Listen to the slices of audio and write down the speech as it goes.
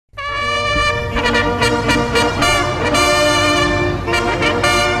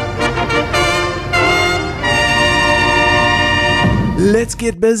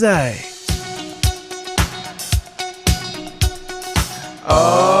get busy.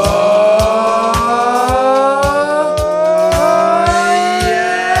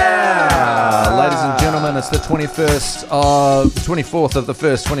 It's the 24th of the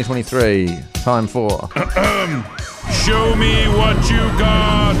 1st, 2023. Time for... Show me what you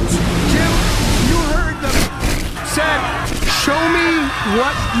got. Jim, you heard them. Said, show me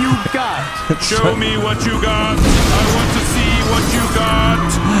what you got. Show me what you got. I want to see what you got.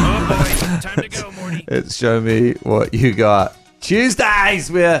 Oh boy, time to go, Morty. It's Show Me What You Got.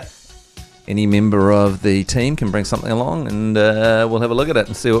 Tuesdays, where any member of the team can bring something along and we'll have a look at it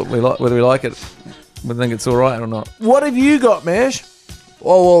and see what we like, whether we like it. We think it's all right or not. What have you got, Mash?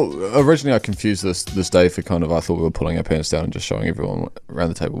 Well, originally I confused this day for kind of, I thought we were pulling our pants down and just showing everyone around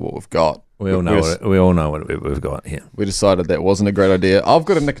the table what we've got. We all know what we've got here. We decided that wasn't a great idea. I've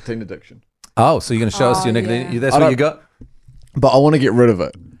got a nicotine addiction. Oh, so you're going to show us your nicotine? That's what you got? But I want to get rid of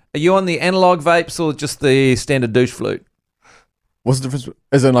it. Are you on the analog vapes or just the standard douche flute? What's the difference?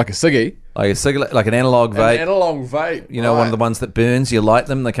 Is it like a ciggy? Like a cigarette, like an analog vape. An analog vape. You know, one of the ones that burns. You light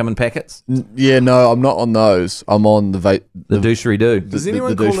them. They come in packets. Yeah, no, I'm not on those. I'm on the vape. The douchery do. Does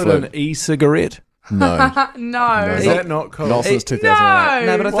anyone call it an e-cigarette? No. No. Is that not cool? Not since 2008.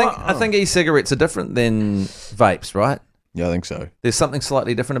 No, but I think e-cigarettes are different than vapes, right? Yeah, I think so. There's something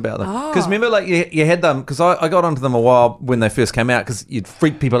slightly different about them. Because remember, like, you had them, because I got onto them a while when they first came out, because you'd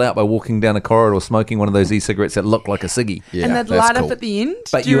freak people out by walking down a corridor smoking one of those e-cigarettes that looked like a ciggy. Yeah, And they'd that's light cool. up at the end.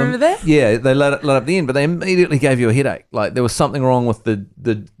 But Do you remember that? Yeah, they lit up the end, but they immediately gave you a headache. Like, there was something wrong with the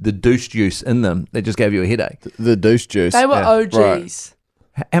douche juice in them. They just gave you a headache. The douche juice. They were Yeah. OGs.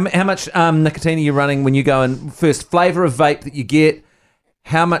 How much nicotine are you running when you go in? First, flavour of vape that you get.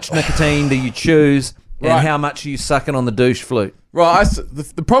 How much nicotine do you choose? And Right. how much are you sucking on the douche flute? Right,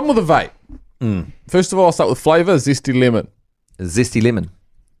 the problem with the vape. First of all, I'll start with flavour, zesty lemon. Zesty lemon.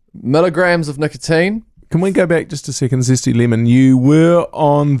 Milligrams of nicotine. Can we go back just a second, Zesty Lemon? You were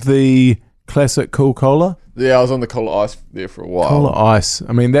on the classic Cool Cola? Yeah, I was on the Cola Ice there for a while. Cola Ice.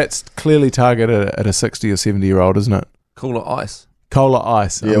 I mean, that's clearly targeted at a 60 or 70-year-old, isn't it? Cooler ice. Cola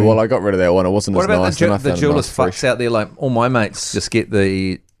Ice. Yeah, well, I got rid of that one. It wasn't What as about nice. the and I found it jewelers nice, fucks fresh. out there? Like, all my mates just get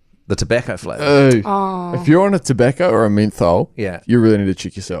the tobacco flavour. If you're on a tobacco or a menthol, Yeah. you really need to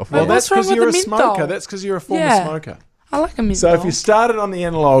check yourself. Well, Wait, that's what's wrong because with you're the a menthol? smoker. That's because you're a former Yeah. smoker. I like a menthol. So if you started on the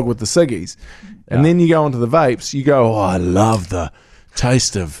analog with the ciggies, and then you go onto the vapes, you go, oh, I love the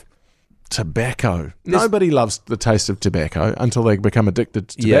taste of tobacco. Nobody loves the taste of tobacco until they become addicted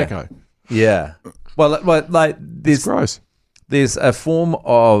to Yeah. tobacco. Yeah. Well, like It's gross. there's a form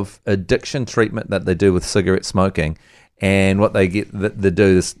of addiction treatment that they do with cigarette smoking, and what they get they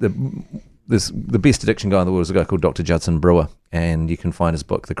do is the best addiction guy in the world is a guy called Dr. Judson Brewer, and you can find his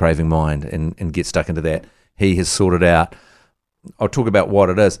book The Craving Mind and get stuck into that. He has sorted out. I'll talk about what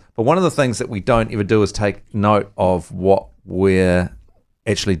it is, but one of the things that we don't ever do is take note of what we're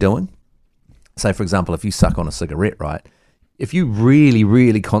actually doing. Say, for example, if you suck on a cigarette, right? If you really,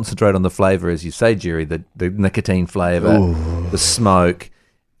 really concentrate on the flavour, as you say, Jerry, the nicotine flavour, the smoke,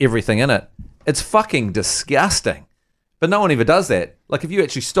 everything in it, it's fucking disgusting. But no one ever does that. Like, if you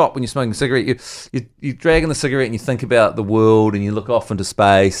actually stop when you're smoking a cigarette, you're dragging the cigarette and you think about the world and you look off into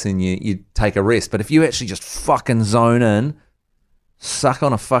space and you take a rest. But if you actually just fucking zone in, suck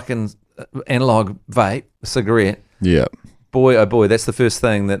on a fucking analog vape, cigarette, Yeah. boy, oh boy, that's the first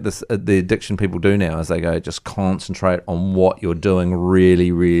thing that the addiction people do now is they go, just concentrate on what you're doing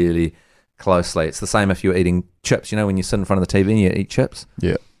really, really closely. It's the same if you're eating chips. You know, when you sit in front of the TV and you eat chips,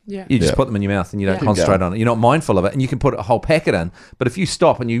 Yeah. Yeah. you just Yeah. put them in your mouth and you don't Yeah. concentrate Keep on it. You're not mindful of it, and you can put a whole packet in. But if you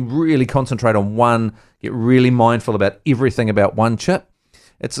stop and you really concentrate on one, get really mindful about everything about one chip,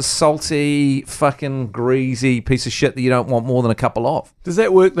 it's a salty, fucking greasy piece of shit that you don't want more than a couple of. Does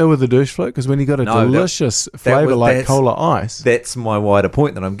that work though with the douche float? Because when you got a No, that- delicious flavour like that's- Cola Ice, That's my wider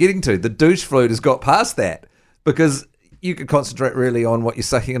point that I'm getting to. The douche flute has got past that because you could concentrate really on what you're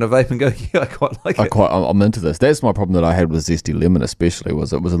sucking in a vape and go, yeah, I quite like it. I'm into this. That's my problem that I had with Zesty Lemon especially,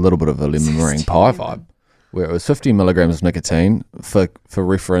 was it was a little bit of a lemon meringue pie vibe, where it was 50 milligrams of nicotine. For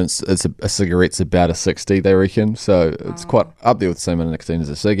reference, it's a cigarette's about a 60, they reckon. So it's quite up there with the same amount of nicotine as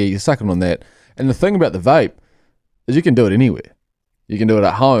a ciggy. You're sucking on that. And the thing about the vape is you can do it anywhere. You can do it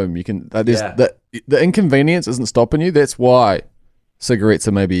at home. You can. The inconvenience isn't stopping you. That's why cigarettes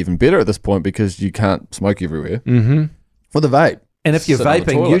are maybe even better at this point, because you can't smoke everywhere. mm-hmm. For the vape. And if you're Sit on the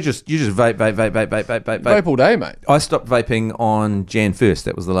vaping, toilet. you just vape. Vape all day, mate. I stopped vaping on Jan 1st.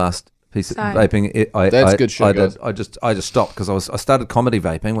 That was the last piece of Same. vaping. That's good shit, guys. I just stopped because I started comedy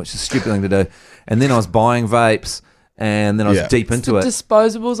vaping, which is a stupid thing to do, and then I was buying vapes and then I was Yeah. deep into it.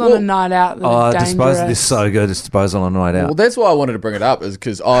 Disposables on a night out that are dangerous. Disposal, they're so good. Disposal on a night out. Well, that's why I wanted to bring it up, is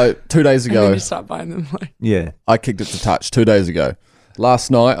because 2 days And then ago, you start buying them. Like, Yeah. I kicked it to touch 2 days ago.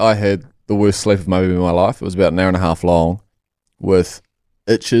 Last night, I had the worst sleep of maybe my life. It was about an hour and a half long with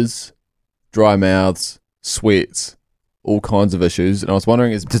itches, dry mouths, sweats, all kinds of issues. And I was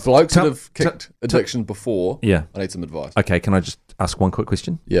wondering, as blokes that have kicked addiction before, Yeah. I need some advice. Okay, can I just ask one quick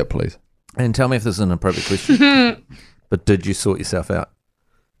question? Yeah, please. And tell me if this is an appropriate question. But did you sort yourself out?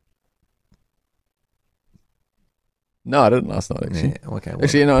 No, I didn't last night, actually. Yeah, okay. Well,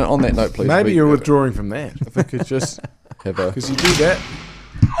 Actually, no, on that note, please. Maybe we- you're withdrawing from that. If we could just have a... Because you do that.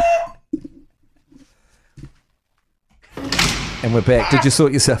 and we're back. Did you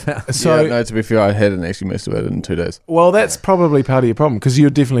sort yourself out? So, yeah, no, to be fair, I hadn't actually masturbated in 2 days. well, that's probably part of your problem because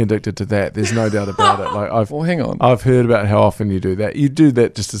you're definitely addicted to that. There's no doubt about it. Like Well, hang on. I've heard about how often you do that. You do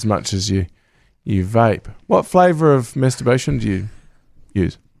that just as much as you vape. What flavour of masturbation do you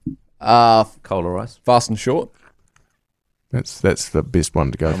use? Cola ice. Fast and short. That's the best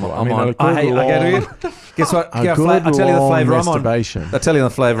one to go for. I'm mean, on. a I good hate. I go long- to you. Guess what? a Yeah, good I'll tell you the long flavour I'm on. masturbation. I'll tell you the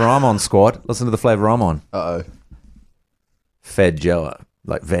flavour I'm on, squad. Listen to the flavour I'm on. Uh-oh. Fadjoa.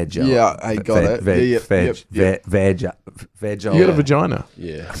 Like Vagjoa. Yeah, I got it. Yeah, Vagjoa. You got a vagina.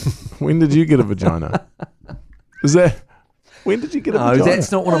 Yeah. When did you get a vagina? Is that? When did you get a No, vagina?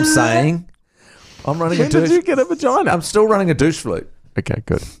 that's not what I'm saying. I'm running When a did douche. you get a vagina? I'm still running a douche flute, Okay,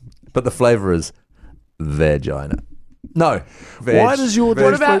 good. but the flavour is vagina. No. Why does your What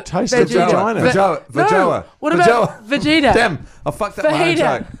douche about flute taste of vagina? vagina? Vagina. No, what about Vegeta? Damn, I fucked up my own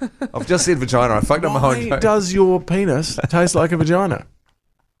Fajita. joke. I've just said vagina. I fucked up my own Why joke. does your penis taste like a vagina?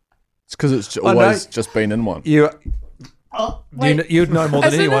 It's because it's I always know. just been in one. You'd know more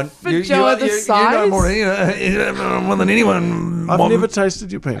than Isn't anyone. a vagina the You know size? more than anyone. I've never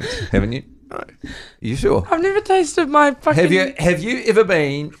tasted your penis. Haven't you? You sure? I've never tasted my fucking... Have you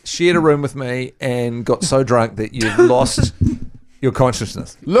ever shared a room with me and got so drunk that you've lost your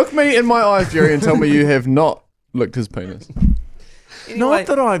consciousness? Look me in my eyes, Jerry, and tell me you have not licked his penis. Not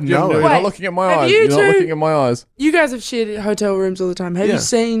that I You're know. not Wait, looking at my have eyes. you You're not two- looking at my eyes. You guys have shared hotel rooms all the time. Have Yeah. you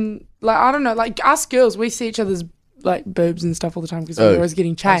seen, like, I don't know, like us girls, we see each other's like boobs and stuff all the time because Oh. we're always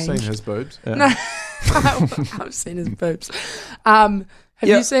getting I've seen changed. his boobs. No, I've seen his boobs. Have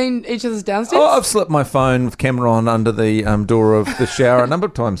Yeah. you seen each other's downstairs? Oh, I've slipped my phone with camera on under the door of the shower a number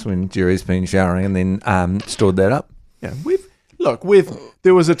of times when Jerry's been showering, and then stored that up. Yeah,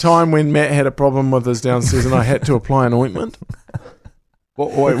 there was a time when Matt had a problem with his downstairs, and I had to apply an ointment. What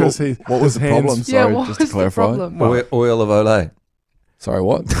Because was his the problem? hands- yeah, Sorry, what just was to clarify. the problem? Well- Oil of Olay. Sorry,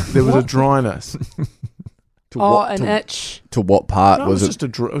 what? There was a dryness. To Oh, what? an To, itch. to what part No, was it?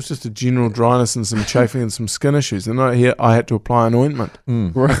 it was just a general dryness and some chafing and some skin issues, and I had to apply an ointment.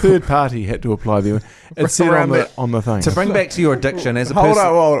 A third party had to apply the ointment. It said on the thing. To bring back to your addiction as a Hold person.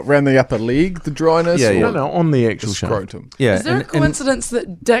 on, around the upper leg, the dryness. Yeah, or yeah. No, on the the actual shaft. scrotum. Yeah, Is there a coincidence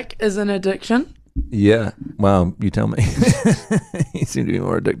that dick is an addiction? Yeah. Well, you tell me. You seem to be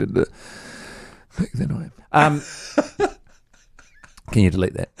more addicted to dick than I am. Can you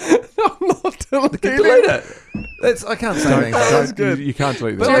delete that? Delete it. I can't say anything. You can't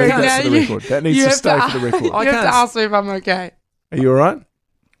delete that. Jerry, That's now for the you- record. That needs you to have stay to- for the record. You have can't to ask me if I'm okay. Are you all right?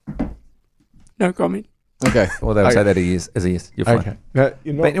 No comment. Okay. Well, they would say that as a yes. You're fine. Okay. No,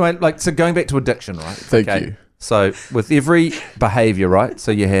 you're But not. anyway, so going back to addiction, right? Thank you. So with every behavior, right?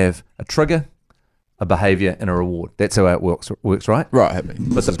 So you have a trigger, a behavior, and a reward. That's how it works, right? Right, hit me.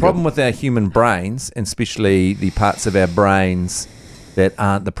 But the problem with our human brains, and especially the parts of our brains that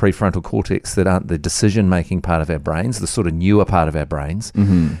aren't the prefrontal cortex, that aren't the decision-making part of our brains, the sort of newer part of our brains,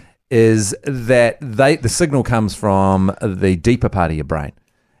 is that the signal comes from the deeper part of your brain.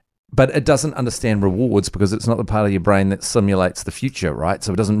 But it doesn't understand rewards because it's not the part of your brain that simulates the future, right?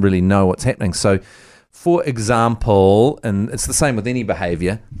 So it doesn't really know what's happening. So, for example, and it's the same with any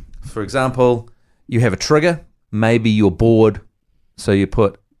behavior. For example, you have a trigger. Maybe you're bored, so you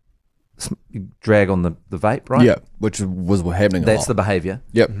you drag on the vape, right? Yeah, which was happening a That's lot. the behavior.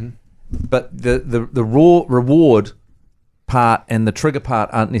 Yep. But the raw reward part and the trigger part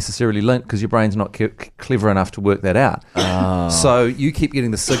aren't necessarily linked because your brain's not clever enough to work that out. So you keep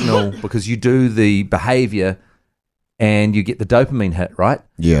getting the signal because you do the behavior and you get the dopamine hit, right?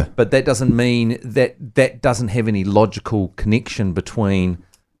 Yeah. But that doesn't mean that doesn't have any logical connection between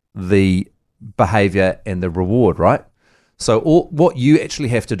the behavior and the reward, right? So what you actually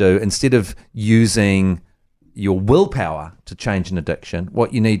have to do, instead of using your willpower to change an addiction,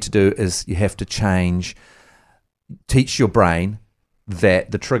 what you need to do is you have to teach your brain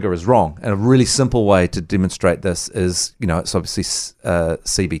that the trigger is wrong. And a really simple way to demonstrate this is, it's obviously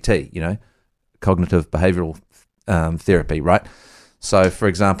CBT, cognitive behavioral therapy, right? So, for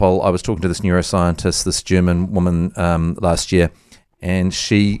example, I was talking to this neuroscientist, this German woman last year, and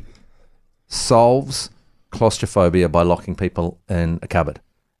she solves claustrophobia by locking people in a cupboard.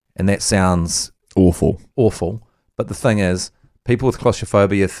 And that sounds Awful. But the thing is, people with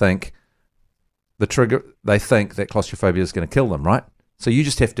claustrophobia think that claustrophobia is going to kill them, right? So you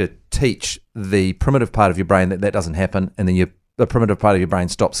just have to teach the primitive part of your brain that doesn't happen, and then the primitive part of your brain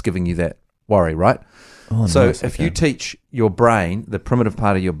stops giving you that worry, right? Oh, So nice, if okay. you teach your brain, the primitive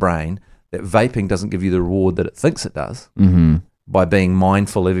part of your brain, that vaping doesn't give you the reward that it thinks it does by being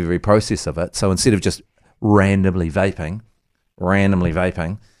mindful of every process of it. So instead of just randomly vaping,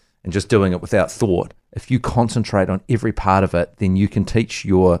 and just doing it without thought, if you concentrate on every part of it, then you can teach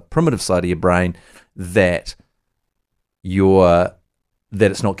your primitive side of your brain that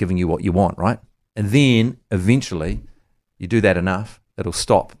it's not giving you what you want, right? And then eventually you do that enough, it'll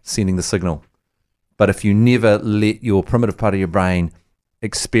stop sending the signal. But if you never let your primitive part of your brain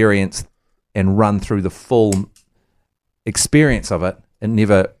experience and run through the full experience of it,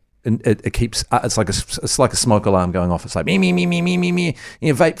 it keeps. It's like a smoke alarm going off. It's like me. You know,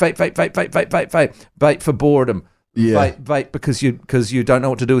 vape for boredom. Yeah. Vape because you don't know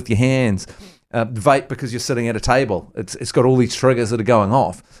what to do with your hands. Vape because you're sitting at a table. It's got all these triggers that are going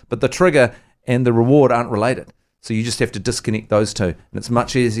off, but the trigger and the reward aren't related. So you just have to disconnect those two, and it's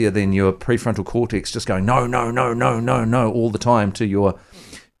much easier than your prefrontal cortex just going no all the time to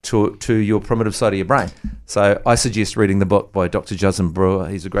your primitive side of your brain. So I suggest reading the book by Dr. Judson Brewer.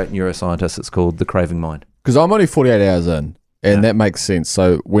 He's a great neuroscientist. It's called The Craving Mind. Because I'm only 48 hours in, and that makes sense.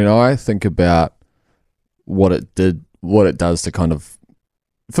 So when I think about what it does to kind of,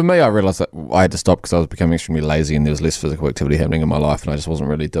 for me, I realized that I had to stop because I was becoming extremely lazy and there was less physical activity happening in my life, and I just wasn't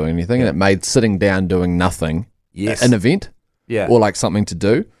really doing anything. And it made sitting down doing nothing an event or like something to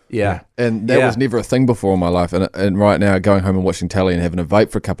do. Yeah. And that was never a thing before in my life. And right now, going home and watching telly and having a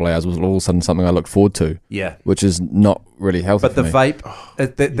vape for a couple of hours was all of a sudden something I looked forward to. Yeah. Which is not really healthy But for the me.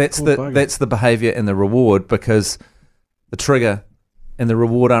 vape, that's the behavior and the reward, because the trigger and the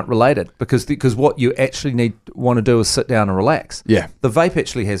reward aren't related, because what you actually want to do is sit down and relax. Yeah. The vape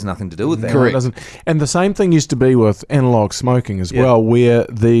actually has nothing to do with that. No, it doesn't. And the same thing used to be with analog smoking as well, where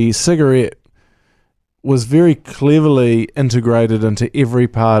the cigarette was very cleverly integrated into every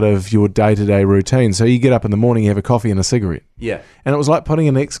part of your day-to-day routine. So you get up in the morning, you have a coffee and a cigarette. Yeah. And it was like putting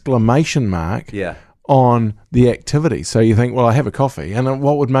an exclamation mark Yeah. on the activity. So you think, well, I have a coffee. And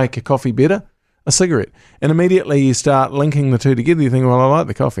what would make a coffee better? A cigarette. And immediately you start linking the two together. You think, well, I like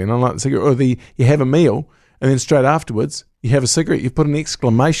the coffee and I like the cigarette. Or you have a meal, and then straight afterwards, you have a cigarette. You've put an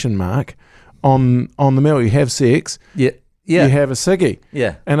exclamation mark on the meal. You have sex. Yeah. Yeah. You have a ciggy.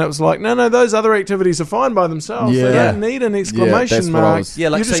 Yeah. And it was like, no, those other activities are fine by themselves. They Yeah. don't need an that's exclamation what I mark. was- Yeah,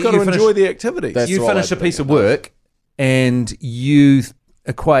 like, you just so got you to finish- enjoy the activity. That's You what finish I a piece think of it does. work and you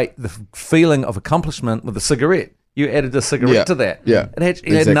equate the feeling of accomplishment with a cigarette. You added a cigarette Yeah. to that. Yeah. It had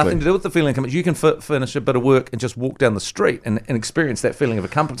Exactly. nothing to do with the feeling of accomplishment. You can finish a bit of work and just walk down the street and experience that feeling of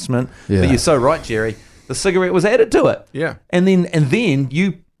accomplishment. Yeah. But you're so right, Jerry. The cigarette was added to it. Yeah. And then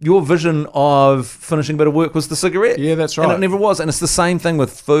your vision of finishing a bit of work was the cigarette. Yeah, that's And right. it never was. And it's the same thing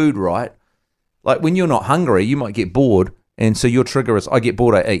with food, right? Like when you're not hungry, you might get bored. And so your trigger is, I get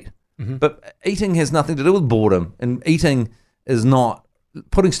bored, I eat. Mm-hmm. But eating has nothing to do with boredom. And eating is not,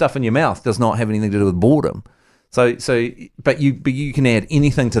 putting stuff in your mouth does not have anything to do with boredom. But you can add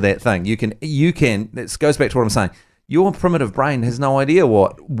anything to that thing. You can. This goes back to what I'm saying. Your primitive brain has no idea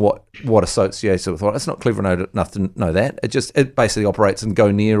what associates it with what. It's not clever enough to know that. It basically operates and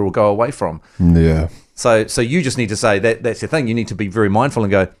go near or go away from. Yeah. So you just need to say that's your thing. You need to be very mindful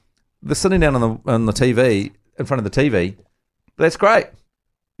and go, they're sitting down on the TV, in front of the TV. That's great.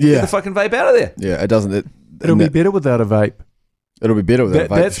 Get Yeah. the fucking vape out of there. Yeah. It doesn't. It'll be better without a vape. It'll be better without a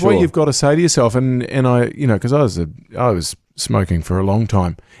vape. That's for what sure. you've got to say to yourself. And I, because I was smoking for a long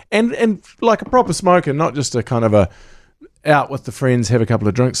time, and like a proper smoker, not just a kind of a out with the friends, have a couple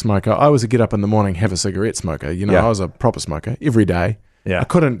of drinks smoker. I was a get up in the morning, have a cigarette smoker. Yeah. I was a proper smoker every day. Yeah. I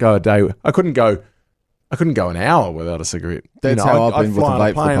couldn't go a day. I couldn't go an hour without a cigarette. That's how I've been with the fly on a vape for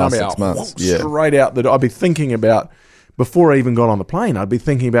the plane, past I'd be 6 out, months. Yeah. straight out the door. I'd be thinking about, before I even got on the plane, I'd be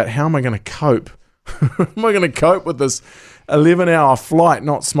thinking about how am I going to cope? How am I going to cope with this 11-hour flight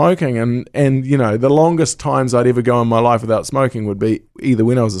not smoking? And the longest times I'd ever go in my life without smoking would be either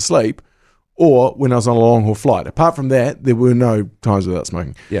when I was asleep or when I was on a long haul flight. Apart from that, there were no times without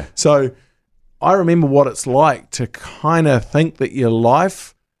smoking. Yeah. So I remember what it's like to kind of think that your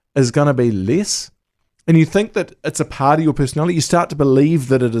life is going to be less. And you think that it's a part of your personality. You start to believe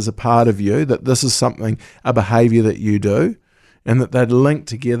that it is a part of you, that this is something, a behavior that you do, and that they'd link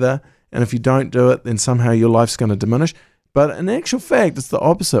together. and if you don't do it, then somehow your life's going to diminish. But in actual fact, it's the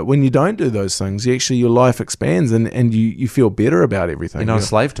opposite. When you don't do those things, your life expands and you feel better about everything. You're not a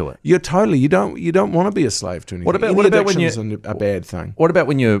slave to it. You're totally. You don't want to be a slave to anything. What about when addiction's a bad thing? What about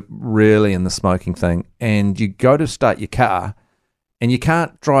when you're really in the smoking thing and you go to start your car and you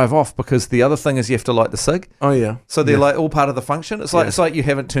can't drive off because the other thing is you have to light the cig? Oh yeah. So they're like all part of the function. It's like you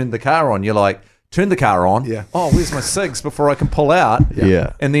haven't turned the car on. You're like, turn the car on. Yeah. Oh, where's my cigs before I can pull out?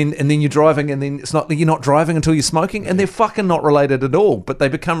 Yeah. And then you're driving, and then you're not driving until you're smoking, and they're fucking not related at all. But they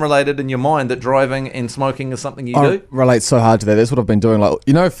become related in your mind that driving and smoking is something you do. Relate so hard to that. That's what I've been doing.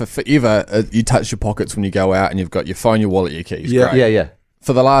 Like, for forever, you touch your pockets when you go out, and you've got your phone, your wallet, your keys. Yeah. Great. Yeah.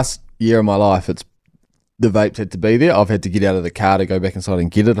 For the last year of my life, it's the vape had to be there. I've had to get out of the car to go back inside and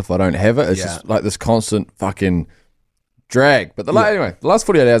get it if I don't have it. It's just like this constant fucking drag. But anyway, the last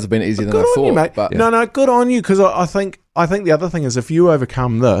 48 hours have been easier than I Good thought. on you, mate. But No, good on you, because I think the other thing is if you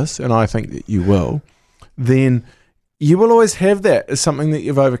overcome this, and I think that you will, then you will always have that as something that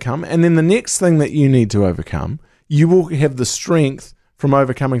you've overcome. And then the next thing that you need to overcome, you will have the strength from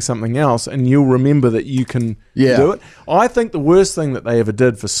overcoming something else, and you'll remember that you can do it. I think the worst thing that they ever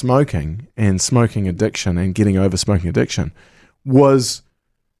did for smoking and smoking addiction and getting over smoking addiction was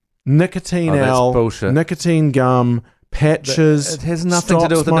nicotine that's owl, bullshit. nicotine gum, patches. It has nothing to stop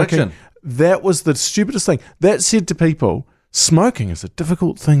do with smoking. addiction. That was the stupidest thing. That said to people, smoking is a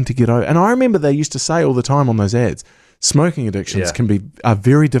difficult thing to get over. And I remember they used to say all the time on those ads, smoking addictions are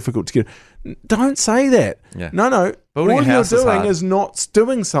very difficult to get. Don't say that. Yeah. No. Building all a you're house is doing hard. is not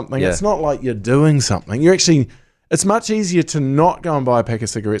doing something. Yeah. It's not like you're doing something. You're actually. It's much easier to not go and buy a pack of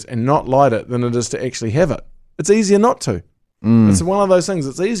cigarettes and not light it than it is to actually have it. It's easier not to. It's one of those things.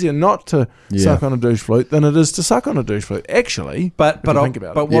 It's easier not to suck on a douche flute than it is to suck on a douche flute. Actually, But think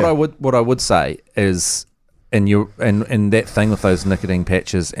about it. what I would say is, and that thing with those nicotine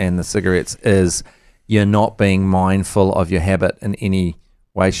patches and the cigarettes is, you're not being mindful of your habit in any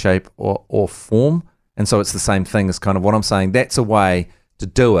way, shape, or form. And so it's the same thing as kind of what I'm saying. That's a way to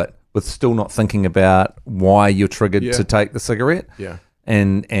do it with still not thinking about why you're triggered to take the cigarette. Yeah.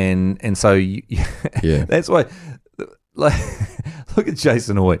 And so that's why. Like, look at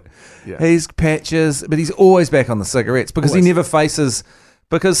Jason Hoyt. Yeah. He's patches, but he's always back on the cigarettes because he never faces.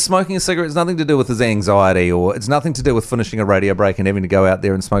 Because smoking a cigarette has nothing to do with his anxiety, or it's nothing to do with finishing a radio break and having to go out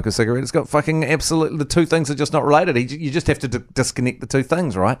there and smoke a cigarette. It's got fucking absolutely, the two things are just not related. You just have to disconnect the two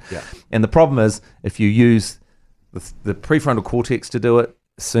things, right? Yeah. And the problem is, if you use the prefrontal cortex to do it,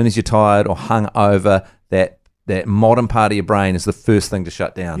 as soon as you're tired or hung over, that modern part of your brain is the first thing to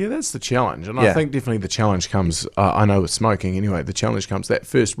shut down. Yeah, that's the challenge. And I think definitely the challenge comes, I know with smoking anyway, the challenge comes that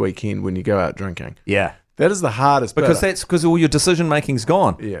first weekend when you go out drinking. Yeah. That is the hardest Because bit. that's because all your decision making's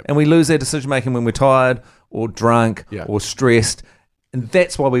gone. Yeah. And we lose our decision making when we're tired or drunk or stressed. And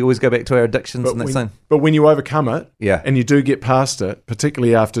that's why we always go back to our addictions and that thing. But when you overcome it Yeah. and you do get past it,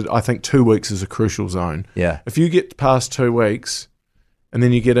 particularly after, I think 2 weeks is a crucial zone. Yeah. If you get past 2 weeks and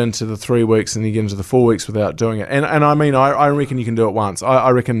then you get into the 3 weeks and you get into the 4 weeks without doing it, and I mean, I reckon you can do it once.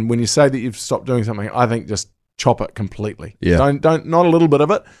 I reckon when you say that you've stopped doing something, I think just chop it completely. Yeah. Don't not a little bit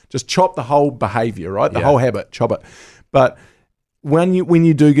of it. Just chop the whole behavior, right? The whole habit, chop it. But when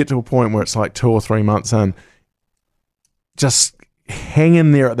you do get to a point where it's like 2 or 3 months in, just hang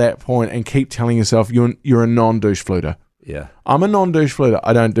in there at that point and keep telling yourself you're a non-douche fluter. Yeah. I'm a non-douche fluter.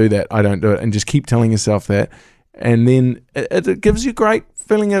 I don't do that. I don't do it. And just keep telling yourself that. And then it gives you great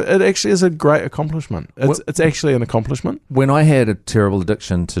feeling. It actually is a great accomplishment. It's actually an accomplishment. When I had a terrible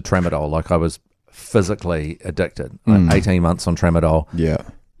addiction to tramadol, like I was physically addicted, like 18 months on tramadol. Yeah.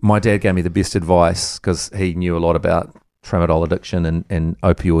 My dad gave me the best advice because he knew a lot about tramadol addiction and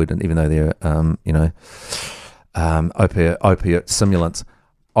opioid, and even though they're, opiate stimulants,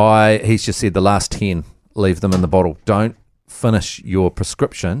 he's just said the last 10, leave them in the bottle. Don't finish your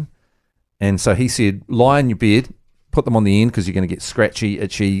prescription. And so he said, lie in your bed, put them on the end because you're going to get scratchy,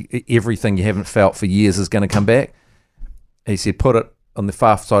 itchy, everything you haven't felt for years is going to come back. He said, put it on the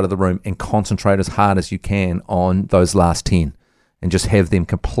far side of the room and concentrate as hard as you can on those last 10 and just have them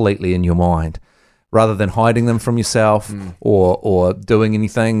completely in your mind rather than hiding them from yourself or doing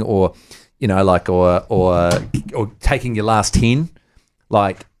anything or, you know, like, or taking your last 10,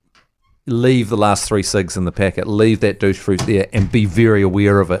 like, leave the last 3 cigs in the packet, leave that douche fruit there and be very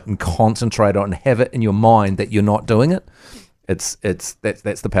aware of it and concentrate on it and have it in your mind that you're not doing it. That's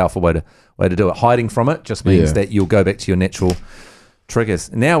the powerful way to do it. Hiding from it just means that you'll go back to your natural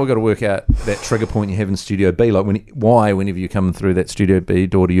triggers. Now we've got to work out that trigger point you have in Studio B. Like whenever you come through that Studio B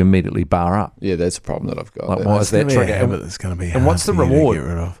door, do you immediately bar up? Yeah, that's a problem that I've got. Like, why is that trigger? It's going to be And what's the reward? Get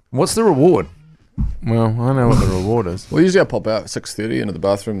rid of. What's the reward? Well, I know what the reward is. Well, usually I pop out at 6:30 into the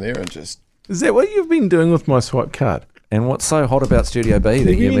bathroom there and just... Is that what you've been doing with my swipe card? And what's so hot about Studio B that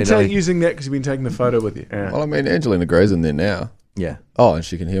You've you been using that because you've been taking the photo with you. Yeah. Well, I mean, Angelina Gray's in there now. Yeah. Oh, and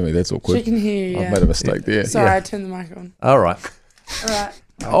she can hear me. That's awkward. She can hear you. I've Yeah. made a mistake there. Sorry, Yeah. I turned the mic on. All right. All right.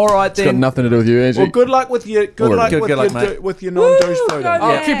 All right It's got then. nothing to do with you, Angie. Well, good luck with your Good luck, mate. with your non-douche Woo, photo. go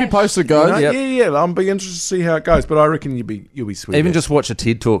I'll Yeah. keep you posted, You know? guys. Yep. Yeah. I'm be interested to see how it goes, but I reckon you'll be sweet. Even just watch a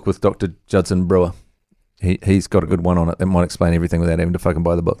TED talk with Dr. Judson Brewer. He's got a good one on it that might explain everything without having to fucking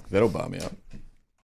buy the book. That'll bar me up.